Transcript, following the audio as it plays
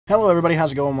Hello everybody,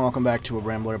 how's it going? Welcome back to a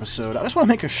Rambler episode. I just want to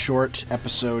make a short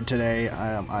episode today.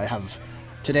 I have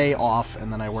today off and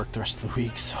then I work the rest of the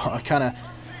week, so I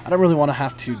don't really want to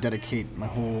have to dedicate my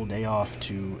whole day off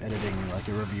to editing like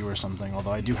a review or something,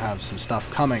 although I do have some stuff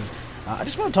coming. I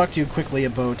just want to talk to you quickly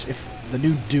about the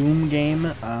new Doom game.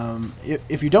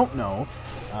 If you don't know,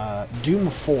 Doom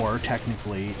 4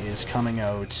 technically is coming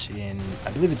out in,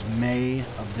 I believe it's May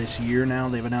of this year now.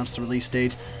 They've announced the release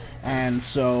date. And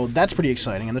so that's pretty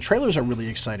exciting, and the trailers are really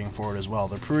exciting for it as well.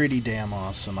 They're pretty damn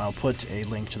awesome. I'll put a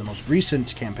link to the most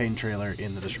recent campaign trailer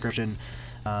in the description.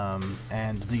 I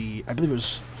believe it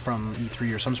was from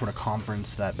E3 or some sort of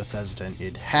conference that Bethesda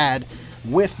had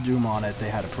with Doom on it.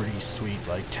 They had a pretty sweet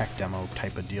like tech demo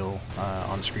type of deal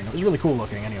on screen. It was really cool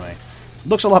looking anyway.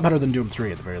 Looks a lot better than Doom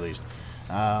 3 at the very least.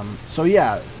 So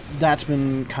yeah, that's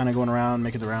been kind of going around,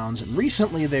 making the rounds, and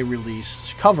recently they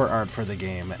released cover art for the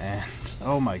game, and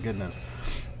oh my goodness.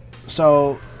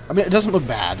 So, I mean, it doesn't look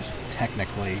bad,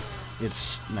 technically.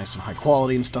 It's nice and high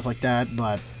quality and stuff like that,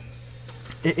 but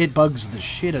it bugs the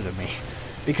shit out of me,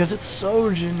 because it's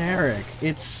so generic.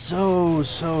 It's so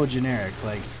generic.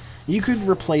 Like, you could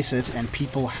replace it, and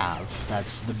people have.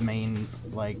 That's the main,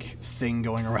 like, thing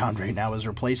going around right now, is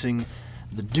replacing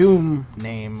the Doom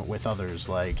name with others,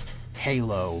 like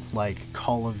Halo, like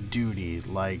Call of Duty,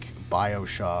 like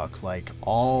Bioshock, like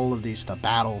all of these stuff,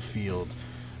 Battlefield,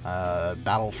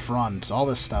 Battlefront, all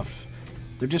this stuff.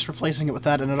 They're just replacing it with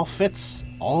that, and it all fits.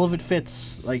 All of it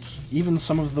fits. Like, even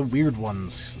some of the weird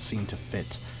ones seem to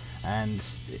fit. And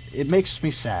it makes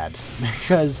me sad,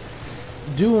 because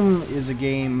Doom is a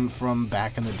game from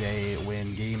back in the day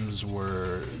when games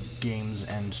were games,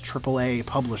 and AAA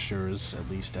publishers, at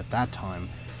least at that time,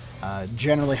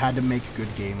 generally had to make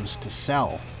good games to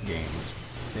sell games.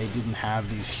 They didn't have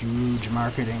these huge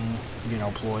marketing,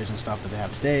 ploys and stuff that they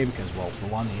have today, because, well, for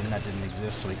one, the internet didn't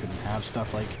exist, so we couldn't have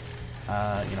stuff like,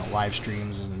 live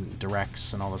streams and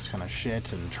directs and all this kind of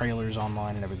shit, and trailers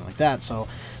online and everything like that, so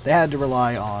they had to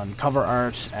rely on cover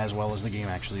art as well as the game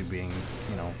actually being,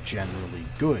 generally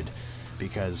good,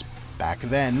 because back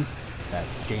then, that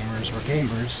gamers were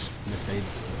gamers, and if they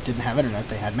didn't have internet,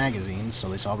 they had magazines, so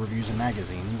they saw reviews in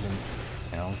magazines,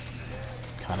 and,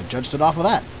 kind of judged it off of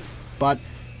that. But,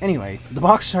 anyway, the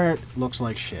box art looks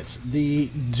like shit. The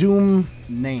Doom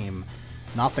name,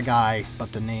 not the guy,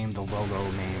 but the name, the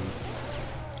logo name,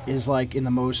 is like in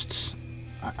the most,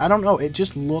 I don't know, it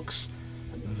just looks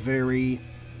very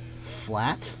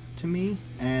flat to me,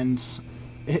 and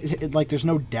like there's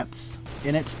no depth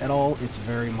in it at all. It's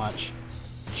very much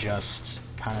just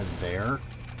kind of there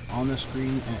on the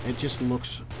screen, and it just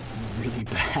looks really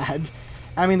bad.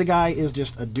 I mean, the guy is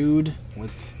just a dude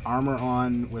with armor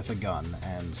on with a gun,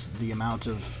 and the amount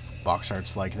of box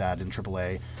arts like that in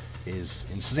AAA is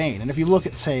insane. And if you look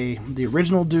at, say, the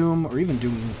original Doom, or even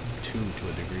Doom 2 to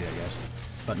a degree, I guess,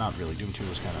 but not really, Doom 2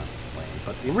 was kind of lame,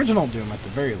 but the original Doom at the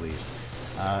very least,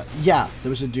 yeah, there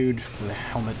was a dude with a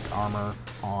helmet, armor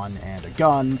on, and a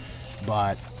gun,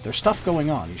 but there's stuff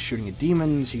going on. He's shooting at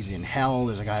demons, he's in hell,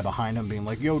 there's a guy behind him being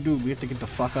like, yo dude, we have to get the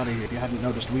fuck out of here. If you hadn't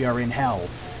noticed, we are in hell.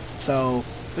 So,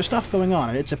 there's stuff going on,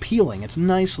 and it's appealing, it's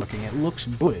nice looking, it looks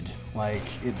good. Like,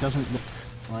 it doesn't look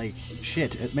like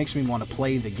shit. It makes me want to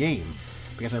play the game.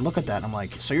 Because I look at that and I'm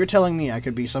like, so you're telling me I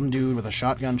could be some dude with a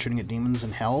shotgun shooting at demons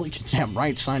in hell? Damn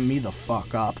right, sign me the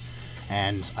fuck up.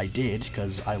 And I did,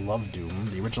 because I love Doom.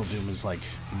 The original Doom is like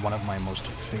one of my most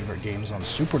favorite games on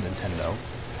Super Nintendo.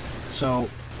 So,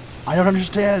 I don't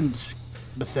understand.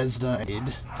 Bethesda did.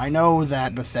 I know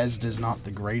that Bethesda is not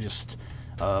the greatest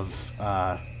of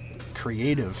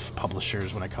creative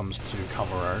publishers when it comes to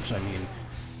cover art. I mean,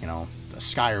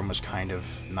 Skyrim was kind of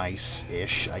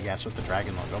nice-ish, I guess, with the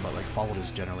dragon logo, but like Fallout is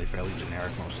generally fairly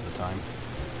generic most of the time.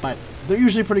 But they're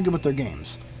usually pretty good with their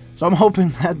games. So I'm hoping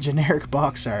that generic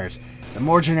box art, the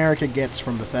more generic it gets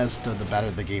from Bethesda, the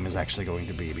better the game is actually going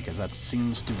to be, because that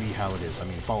seems to be how it is. I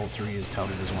mean, Fallout 3 is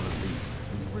touted as one of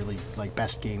the really, like,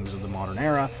 best games of the modern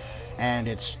era, and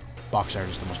its box art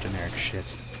is the most generic shit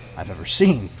I've ever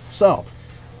seen. So,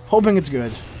 hoping it's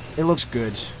good. It looks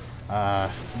good.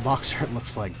 Box art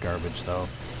looks like garbage, though.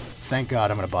 Thank God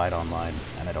I'm going to buy it online,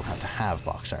 and I don't have to have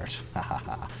box art.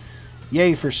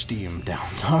 Yay for Steam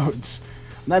downloads.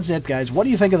 That's it, guys. What do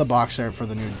you think of the box art for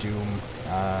the new Doom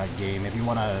game? If you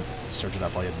want to search it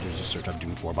up, all you have to do is just search up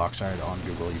Doom 4 box art on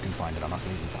Google. You can find it. I'm not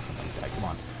going to even fucking link that. Come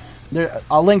on.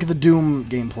 I'll link the Doom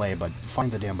gameplay, but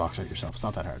find the damn box art yourself. It's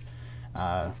not that hard.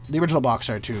 The original box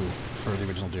art, too, for the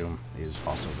original Doom is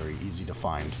also very easy to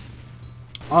find.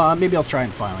 Maybe I'll try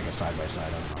and find like a side-by-side, I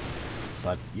don't know.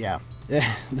 But, yeah.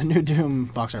 The new Doom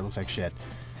box art looks like shit.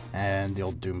 and the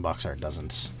old Doom box art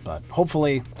doesn't. But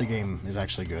hopefully the game is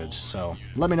actually good. So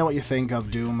let me know what you think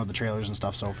of Doom, of the trailers and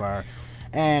stuff so far,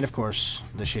 and of course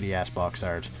the shitty ass box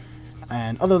art.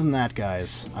 And other than that,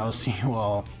 guys, I will see you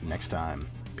all next time.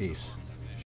 Peace.